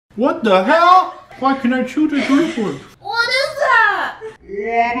What the hell? Why can I chew this liquid? What is that?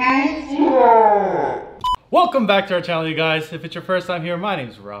 Welcome back to our channel, you guys. If it's your first time here, my name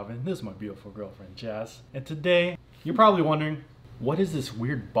is Robin. This is my beautiful girlfriend, Jazz. And today, you're probably wondering, what is this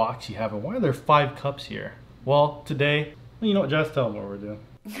weird box you have and why are there 5 cups here? Well, today, you know what, Jazz, tell them what we're doing.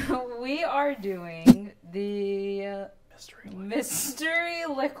 We are doing the mystery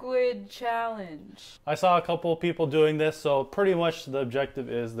liquid challenge. I saw a couple of people doing this, so pretty much the objective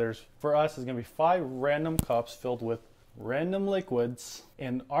is for us is going to be 5 random cups filled with random liquids,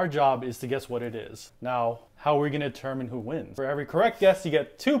 and our job is to guess what it is. Now, how are we going to determine who wins? For every correct guess, you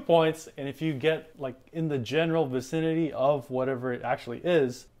get 2 points, and if you get like in the general vicinity of whatever it actually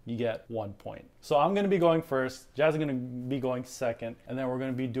is, you get 1 point. So I'm going to be going first, Jazz is going to be going second, and then we're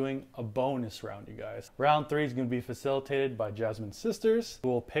going to be doing a bonus round, you guys. Round 3 is going to be facilitated by Jasmine's sisters, who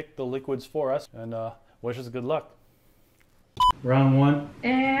will pick the liquids for us, and wish us good luck. Round 1.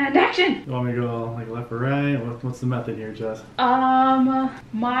 And action! You want me to go like left or right? What's the method here, Jess?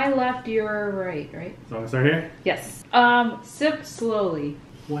 My left, your right, right? So I'm gonna start here? Yes. Sip slowly.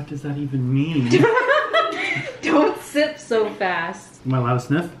 What does that even mean? Don't sip so fast. Am I allowed to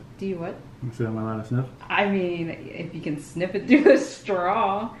sniff? Do you what? You said am I allowed to sniff? I mean, if you can sniff it through the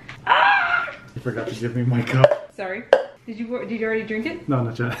straw. Ah! You forgot to give me my cup. Sorry. Did you already drink it? No,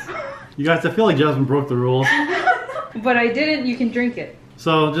 not yet. You guys, I feel like Jasmine broke the rules. But I didn't. You can drink it.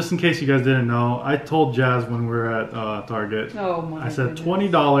 So, just in case you guys didn't know, I told Jazz when we were at Target. Oh my! I said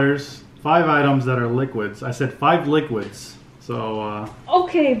goodness. $20, 5 items that are liquids. I said 5 liquids. So.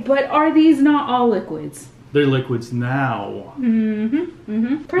 Okay, but are these not all liquids? They're liquids now.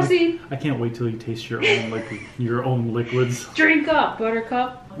 Proceed. I can't wait till you taste your own liquid, your own liquids. Drink up,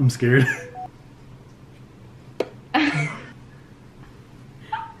 Buttercup. I'm scared.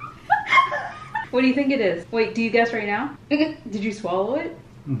 What do you think it is? Wait, do you guess right now? Did you swallow it?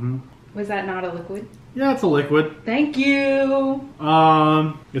 Mm-hmm. Was that not a liquid? Yeah, it's a liquid. Thank you.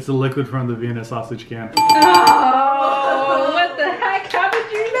 It's a liquid from the Vienna sausage can. Oh, what the heck? How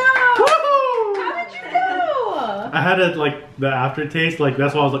did you know? Woo! How did you know? I had it like the aftertaste, like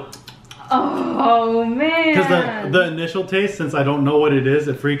that's why I was like. Oh man. Because the initial taste, since I don't know what it is,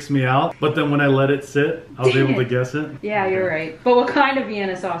 it freaks me out. But then when I let it sit, I was able to guess it. Yeah, you're right. But what kind of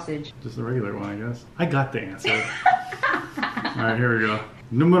Vienna sausage? Just a regular one, I guess. I got the answer. Alright, here we go.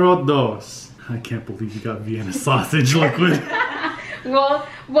 Numero dos. I can't believe you got Vienna sausage liquid. Well,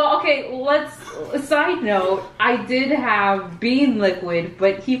 okay, side note, I did have bean liquid,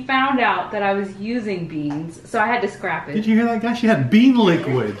 but he found out that I was using beans, so I had to scrap it. Did you hear that guy? She had bean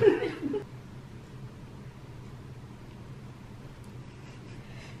liquid.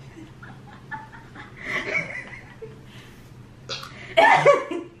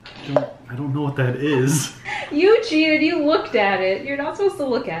 I don't know what that is. You cheated, you looked at it. You're not supposed to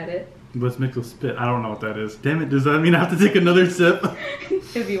look at it. Let's mix with spit. I don't know what that is. Damn it, does that mean I have to take another sip?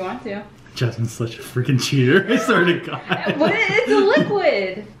 If you want to. Jasmine's such a freaking cheater. I swear to God. But it's a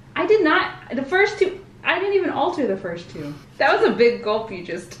liquid. I did not, the first 2, I didn't even alter the first 2. That was a big gulp you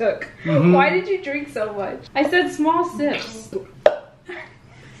just took. Mm-hmm. Why did you drink so much? I said small sips.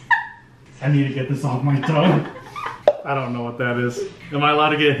 I need to get this off my tongue. I don't know what that is. Am I allowed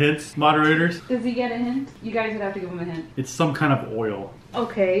to get hints, moderators? Does he get a hint? You guys would have to give him a hint. It's some kind of oil.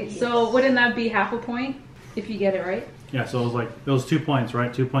 Okay, so wouldn't that be half a point if you get it right? Yeah, so it was like, it was 2 points,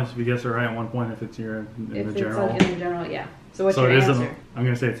 right? 2 points if you guess it right, and 1 point if it's in the general. Like in the general, yeah. So what's So your it isn't, answer? I'm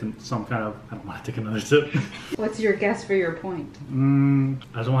going to say it's in some kind of, I don't want to take another sip. What's your guess for your point?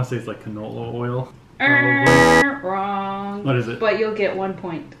 I just want to say it's like canola oil. Wrong. What is it? But you'll get 1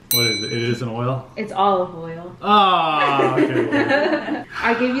 point. What is it? It is an oil? It's olive oil. Ah, okay.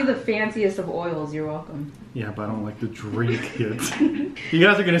 I gave you the fanciest of oils. You're welcome. Yeah, but I don't like to drink it. You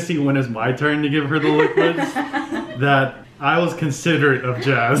guys are going to see when it's my turn to give her the liquids that I was considerate of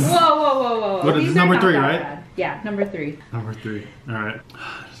Jazz. Whoa. What is this, number 3, right? Bad. Yeah, number 3. Number 3. Alright.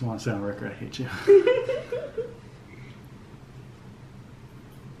 I just want to say on record, I hate you.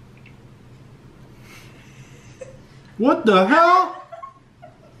 What the hell?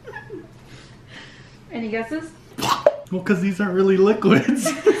 Any guesses? Well, because these aren't really liquids.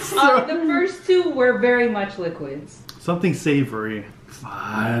 The first 2 were very much liquids. Something savory.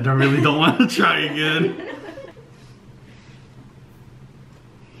 I really don't want to try again.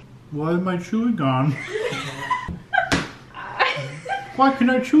 What am I chewing on? Why can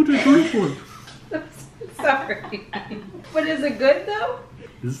I chew this liquid? Sorry. But is it good though?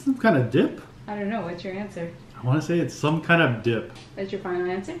 Is this some kind of dip? I don't know. What's your answer? I want to say it's some kind of dip. That's your final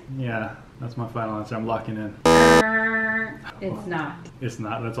answer? Yeah, that's my final answer. I'm locking in. It's not. It's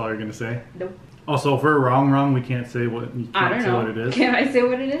not. That's all you're gonna say. Nope. Also, if we're wrong, we can't say what. You I can't don't say know. what it is. Can I say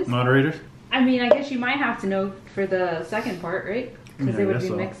what it is? Moderators. I mean, I guess you might have to know for the second part, right? Because they would be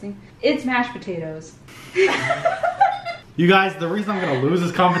mixing. It's mashed potatoes. You guys, the reason I'm gonna lose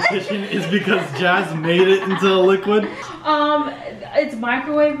this competition is because Jazz made it into a liquid. It's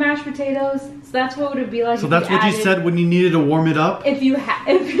microwave mashed potatoes, so that's what it would be like. So that's what you said when you needed to warm it up.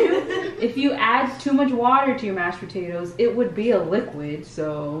 If you add too much water to your mashed potatoes, it would be a liquid.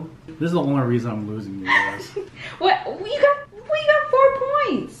 So this is the only reason I'm losing, you guys. What? We got 4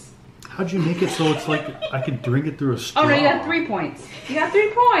 points. How'd you make it so it's like I could drink it through a straw? Oh no, you got 3 points. You got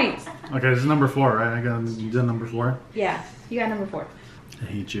 3 points. Okay, this is number 4, right? You did number 4? Yeah, you got number 4. I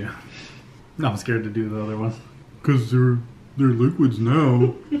hate you. No, I'm scared to do the other ones. Because they're liquids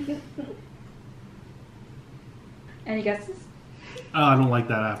now. Any guesses? I don't like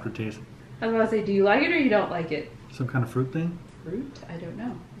that aftertaste. I was about to say, do you like it or you don't like it? Some kind of fruit thing? Fruit? I don't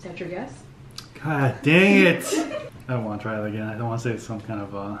know. Is that your guess? God dang it! I don't want to try it again. I don't want to say it's some kind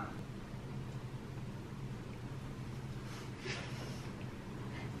of I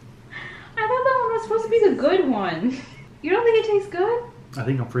thought that one was supposed to be the good one. You don't think it tastes good? I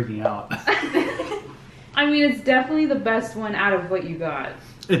think I'm freaking out. I mean, it's definitely the best one out of what you got.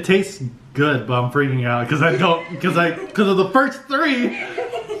 It tastes good, but I'm freaking out because of the first 3.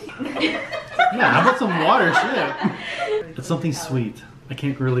 Yeah, how about some water? Shit. It's something sweet. I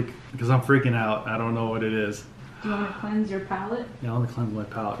can't really, because I'm freaking out. I don't know what it is. Do you want to cleanse your palate? Yeah, let me cleanse my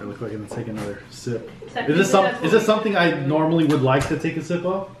palate really quick and take another sip. Is this something I normally would like to take a sip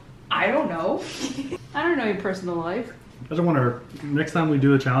of? I don't know. I don't know your personal life. I just want to, next time we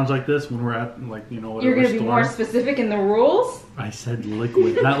do a challenge like this, when we're at, like, you know, whatever You're going to be store, more specific in the rules? I said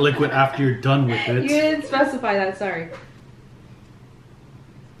liquid, not liquid after you're done with it. You didn't specify that, sorry.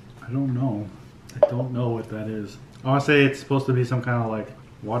 I don't know. I don't know what that is. I want to say it's supposed to be some kind of, like,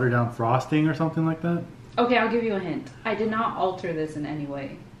 watered down frosting or something like that. Okay, I'll give you a hint. I did not alter this in any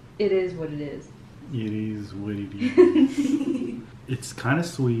way. It is what it is. It is what it is. It's kind of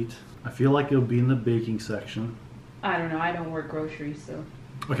sweet. I feel like it'll be in the baking section. I don't know. I don't work groceries, so.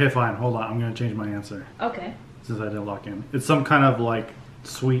 Okay, fine. Hold on. I'm going to change my answer. Okay. Since I didn't lock in. It's some kind of like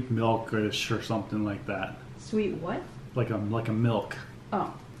sweet milk-ish or something like that. Sweet what? Like a milk.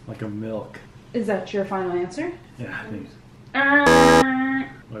 Oh. Like a milk. Is that your final answer? Yeah, I think.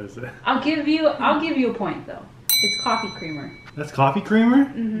 What is it? I'll give you a point though. It's coffee creamer. That's coffee creamer?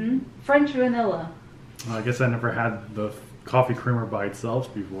 Mm-hmm. French vanilla. Well, I guess I never had the coffee creamer by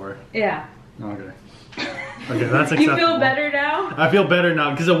itself before. Yeah. Okay. Okay, that's acceptable. You feel better now? I feel better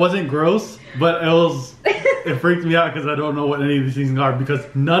now because it wasn't gross, but it freaked me out because I don't know what any of these things are because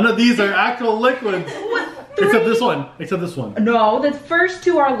none of these are actual liquids. What? Except this one. Except this one. No, the first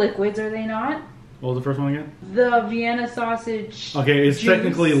 2 are liquids, are they not? What was the first one again? The Vienna sausage. Okay, it's juice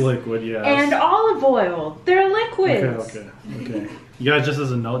technically liquid, yeah. And olive oil. They're liquids. Okay. You guys, just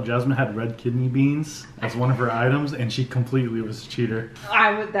as a note, Jasmine had red kidney beans as one of her items, and she completely was a cheater.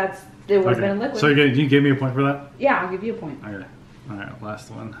 It would have been a liquid. So you gave me a point for that? Yeah, I'll give you a point. Okay. Alright, last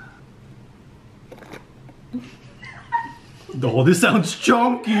one. Oh, this sounds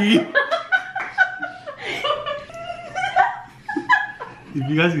chunky! If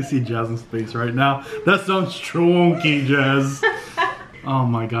you guys can see Jasmine's face right now, that sounds chunky, Jazz. Oh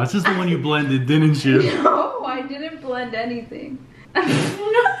my gosh, this is the one you blended, didn't you? No, I didn't blend anything.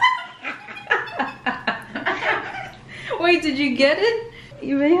 Wait, did you get it?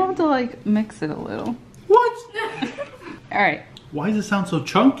 You may have to like mix it a little. What? Alright. Why does it sound so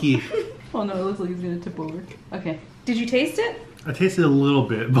chunky? Oh no, it looks like it's gonna tip over. Okay. Did you taste it? I tasted a little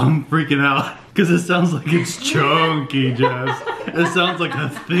bit, but I'm freaking out because it sounds like it's chunky, Jazz. It sounds like a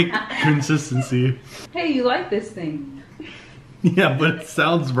thick consistency. Hey, you like this thing. Yeah, but it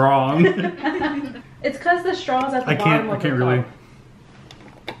sounds wrong. It's because the straw's at the bottom of the cup. Really.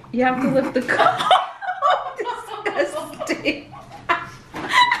 You have to lift the cup. Disgusting.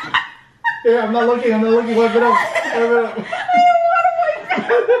 Yeah, I'm not looking. Wipe it up. I don't want to wipe it.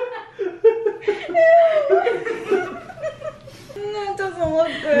 That doesn't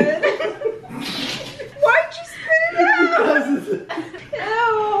look good. Why'd you spit it out?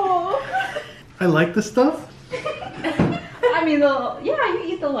 Ew. I like the stuff. I mean, you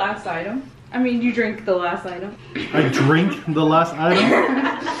eat the last item. I mean, you drink the last item. I drink the last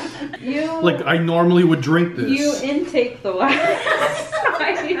item? Like, I normally would drink this. You intake the last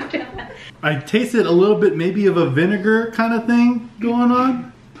item. I tasted a little bit maybe of a vinegar kind of thing going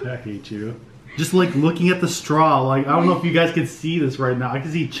on. I hate you. Just like looking at the straw, like I don't know if you guys can see this right now. I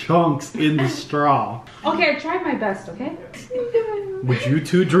can see chunks in the straw. Okay, I tried my best, okay? Would you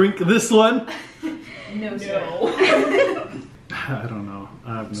two drink this one? No, sir. I don't know.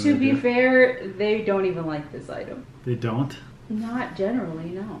 I have no To be idea. fair, they don't even like this item. They don't? Not generally,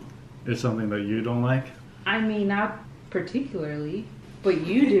 no. It's something that you don't like? I mean, not particularly, but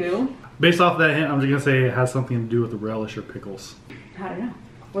you do. Based off that hint, I'm just gonna say it has something to do with relish or pickles. I don't know.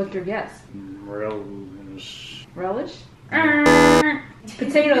 What's your guess? Relish. Relish?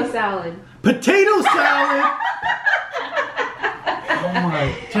 Potato salad. Potato salad! Oh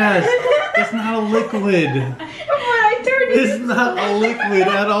my gosh, it's not a liquid. But I turned it It's into not a liquid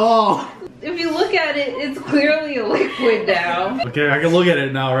at all. If you look at it, it's clearly a liquid now. Okay, I can look at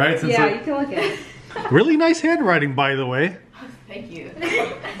it now, right? Since Yeah, you can look at it. really nice handwriting, by the way. Thank you.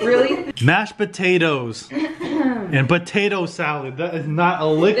 Really? Mashed potatoes and potato salad. That is not a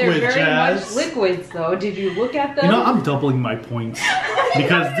liquid, They're very Jazz. much liquids, though. Did you look at them? You know, I'm doubling my points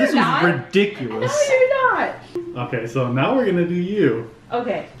because this was not. ridiculous. No, you're not. Okay, so now we're gonna do you.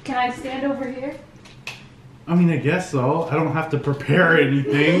 Okay, can I stand over here? I mean, I guess so. I don't have to prepare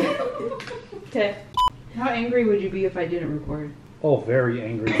anything. Okay. How angry would you be if I didn't record? Oh, very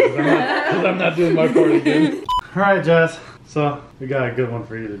angry because I'm not doing my part again. All right, Jazz. So we got a good one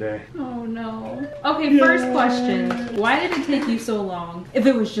for you today. Oh no. Okay, first question. Why did it take you so long if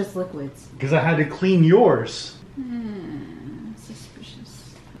it was just liquids? Because I had to clean yours.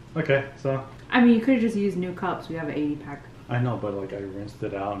 Suspicious. Okay, so I mean, you could have just used new cups. We have an 80 pack. I know, but like I rinsed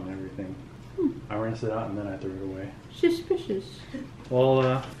it out and everything. I rinsed it out and then I threw it away. Suspicious.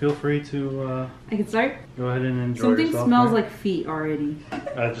 Well, feel free to I can start? go ahead and enjoy Something yourself. smells there. like feet already.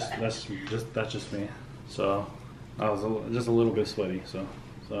 That's just me. So I was just a little bit sweaty. So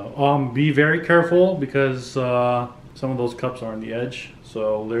be very careful because some of those cups are on the edge.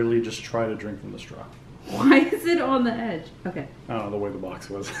 So literally just try to drink from the straw. Why is it on the edge? Okay. I don't know the way the box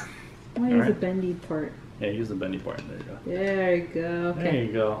was. Why is Alright. the bendy part? Yeah, use the bendy part. There you go. There you go. There Okay.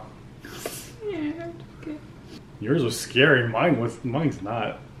 you go. Yeah, okay. Yours was scary. Mine's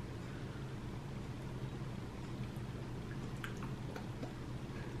not.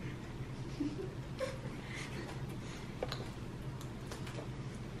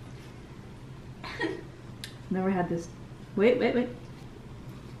 Never had this. Wait.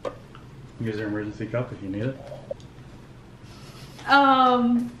 Use your emergency cup if you need it.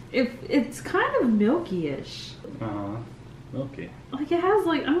 If it's kind of milky-ish. Okay. Like it has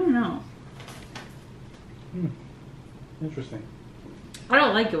like, I don't know. Interesting. I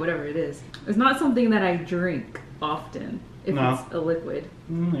don't like it, whatever it is. It's not something that I drink often if No. it's a liquid.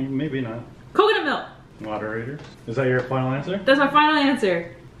 Maybe not. Coconut milk! Moderators. Is that your final answer? That's my final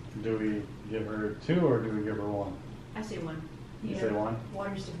answer. Do we give her 2 or do we give her 1? I say 1. You say 1?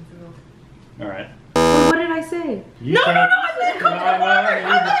 Water's different from milk. All right. What did I say? You No, said- I said coconut water!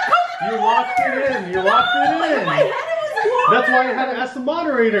 I said You locked it in. You locked it in. my head it was water! That's why I had to ask the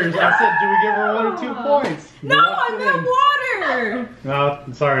moderators. I said, do we give her 1 or 2 points? You No, locked I it meant in. water! No,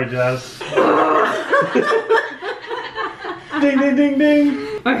 sorry, Jazz. Ding, ding, ding, ding.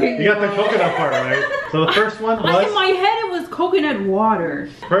 Okay. You got the coconut part right. So the first one Like in my was. head it was coconut water.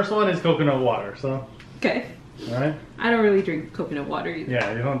 First one is coconut water. So, Okay. all right. I don't really drink coconut water either.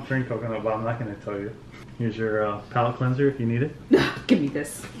 Yeah, you don't drink coconut, but I'm not going to tell you. Here's your palate cleanser if you need it. Give me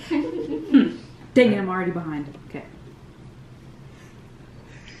this. Dang it, I'm already behind. Okay.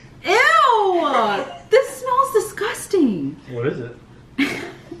 Ew! This smells disgusting. What is it?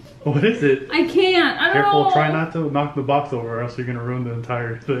 What is it? I can't. I don't Careful, know. try not to knock the box over or else you're going to ruin the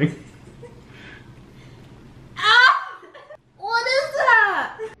entire thing. Ah! What is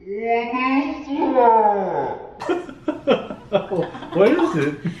that? What is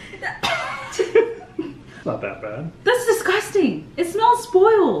it? It's not that bad. That's disgusting. It smells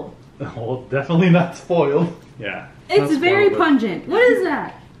spoiled. Well, definitely not spoiled. Yeah. It's not very spoiled, but- pungent. What is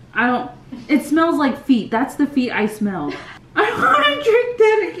that? I don't. It smells like feet. That's the feet I smell. I don't want to drink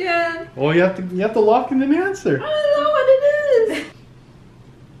that again. Well, you have to lock in an answer. I don't know what it is.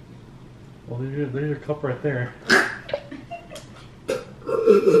 Well, there's your cup right there.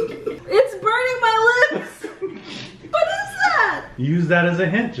 It's burning my lips. What is that? Use that as a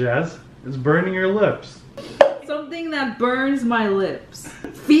hint, Jazz. It's burning your lips. Something that burns my lips.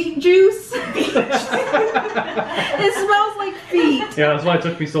 Feet juice? It smells like feet. Yeah, that's why it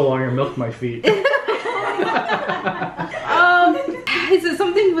took me so long to milk my feet. Is it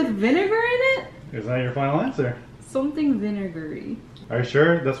something with vinegar in it? Is that your final answer? Something vinegary. Are you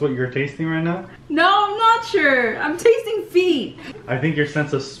sure that's what you're tasting right now? No, I'm not sure. I'm tasting feet. I think your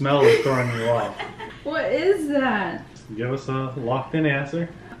sense of smell is throwing you off. What is that? Give us a locked in answer,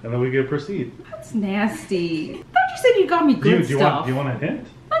 and then we can proceed. That's nasty. I thought you said you got me good Do you stuff. want a hint?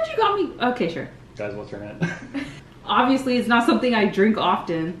 I thought you got me. Okay, sure. Guys, what's your hint? Obviously, it's not something I drink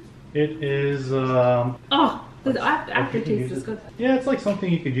often. It is, Oh, The aftertaste is good. Yeah, it's like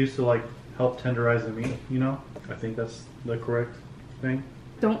something you could use to like help tenderize the meat, you know? I think that's the correct thing.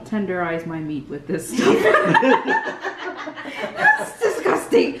 Don't tenderize my meat with this stuff. That's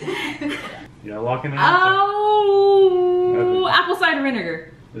disgusting. You gotta lock in the answer. Oh, apple cider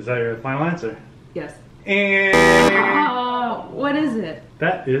vinegar. Is that your final answer? Yes. And What is it?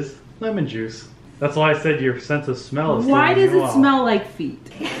 that is lemon juice. That's why I said your sense of smell is Why throwing does you it off. smell like feet?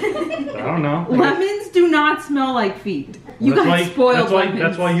 I don't know. Lemons do not smell like feet. You got spoiled lemons.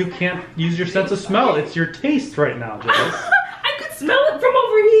 That's why you can't use your sense of smell. It's your taste right now, Jess. I could smell it from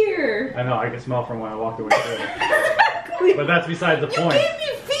over here. I know, I can smell from when I walk away. Exactly. But that's besides the You point. gave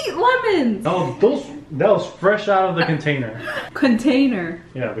me feet lemons. No, that was fresh out of the container. Container.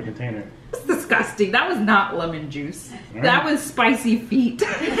 Yeah, the container. That's disgusting. That was not lemon juice. Right. That was spicy feet.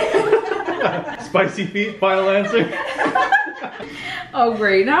 Spicy feet, final answer. Oh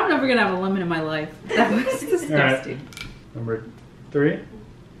great, now I'm never gonna have a lemon in my life. That was disgusting. Right. Number 3.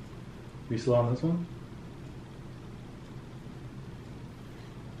 Be slow on this one.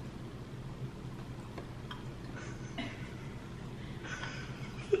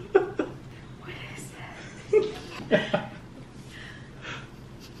 What is that?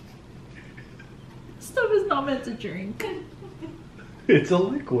 Stuff is not meant to drink. It's a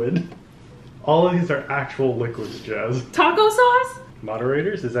liquid. All of these are actual liquids, Jazz. Taco sauce?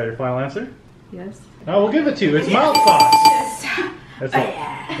 Moderators, is that your final answer? Yes. No, we'll give it to you. It's mild sauce. It's Oh, a,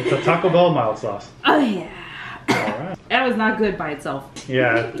 yeah. it's a Taco Bell mild sauce. Oh yeah. Alright. That was not good by itself.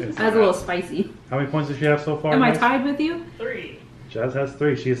 Yeah, it's That was a little spicy. How many points does she have so far? Am I guys? tied with you? 3. Jazz has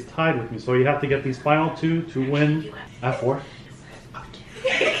 3. She is tied with me. So you have to get these final 2 to win. I have 4.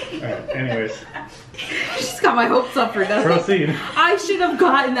 Alright, anyways. She's got my hopes up for nothing. Proceed. I should have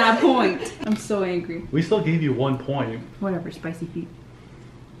gotten that point. I'm so angry. We still gave you 1 point. Whatever, spicy feet.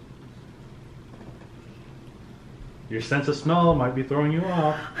 Your sense of smell might be throwing you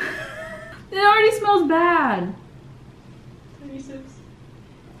off. It already smells bad. 36.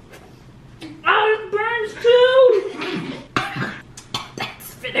 Oh, it burns too!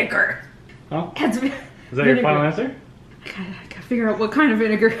 That's vinegar. Huh? That's Is that your final answer? I gotta figure out what kind of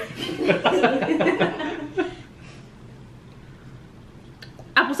vinegar.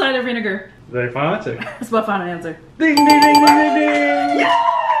 Apple cider vinegar. Is that your final answer? That's my final answer. Ding, ding, ding, ding, ding, ding!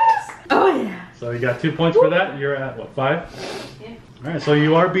 Yes! Oh yeah. So you got 2 points for that. You're at what, 5? Yeah. Alright, so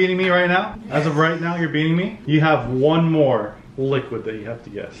you are beating me right now. As of right now, you're beating me. You have 1 more liquid that you have to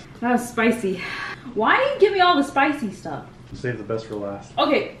guess. That was spicy. Why do you give me all the spicy stuff? Save the best for last.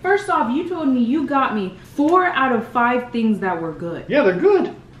 Okay, first off, you told me you got me 4 out of 5 things that were good. Yeah, they're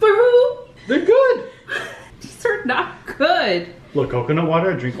good. For who? They're good. These are not good. Look, coconut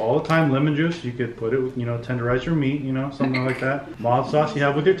water I drink all the time. Lemon juice, you could put it with, tenderize your meat, something like that. Mild sauce you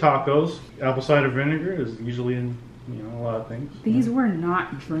have with your tacos. Apple cider vinegar is usually in, a lot of things. These were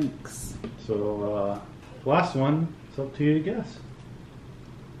not drinks. So, last one, it's up to you to guess.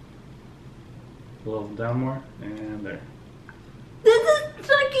 A little down more, and there. This is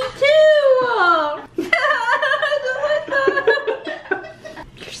sucky too!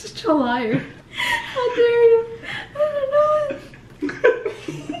 You're such a liar. How dare you? I don't know it.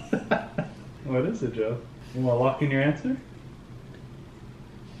 What is it, Joe? You want to lock in your answer?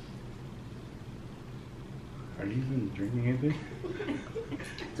 Are you even drinking anything?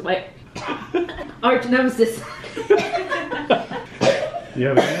 It's my arch nemesis. You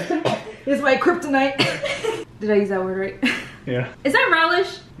have an answer? It's my kryptonite. Did I use that word right? Yeah. Is that relish?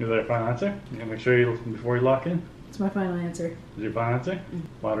 Is that your final answer? You gotta make sure you before you lock in. It's my final answer. Is your final answer?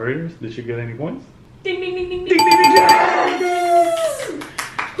 Moderators, did you get any points? Ding ding ding ding Ding, ding. ding, ding,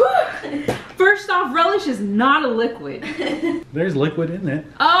 ding. First off, relish is not a liquid. There's liquid in it.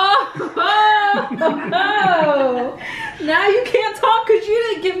 Oh! Now you can't talk because you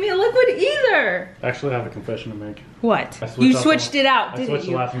didn't give me a liquid either. Actually, I have a confession to make. What? I switched You out switched the- it out, I didn't switched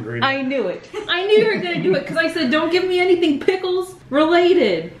the you? last ingredient. I knew it. I knew you were going to do it because I said don't give me anything pickles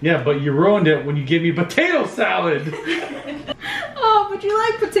related. Yeah, but you ruined it when you gave me potato salad. Oh, but you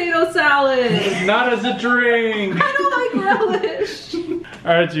like potato salad. Not as a drink. I don't like relish.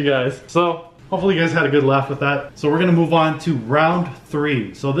 All right, you guys. So hopefully you guys had a good laugh with that. So we're gonna move on to round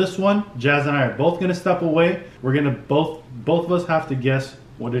 3. So this one, Jazz and I are both gonna step away. We're gonna both of us have to guess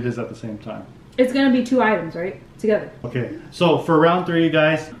what it is at the same time. It's going to be 2 items, right? Together. Okay, so for round 3, you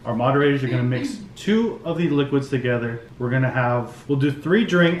guys, our moderators are gonna mix 2 of the liquids together. We'll do 3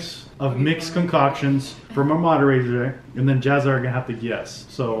 drinks of mixed concoctions from our moderator, and then Jazz and I are gonna have to guess.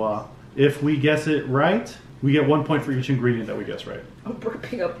 So if we guess it right, we get 1 point for each ingredient that we guess right. I'm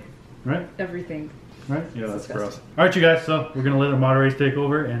burping up Right? everything. Right? Yeah, that's gross. Disgusting. All right, you guys, so we're gonna let our moderators take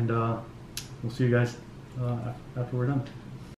over, and we'll see you guys after we're done.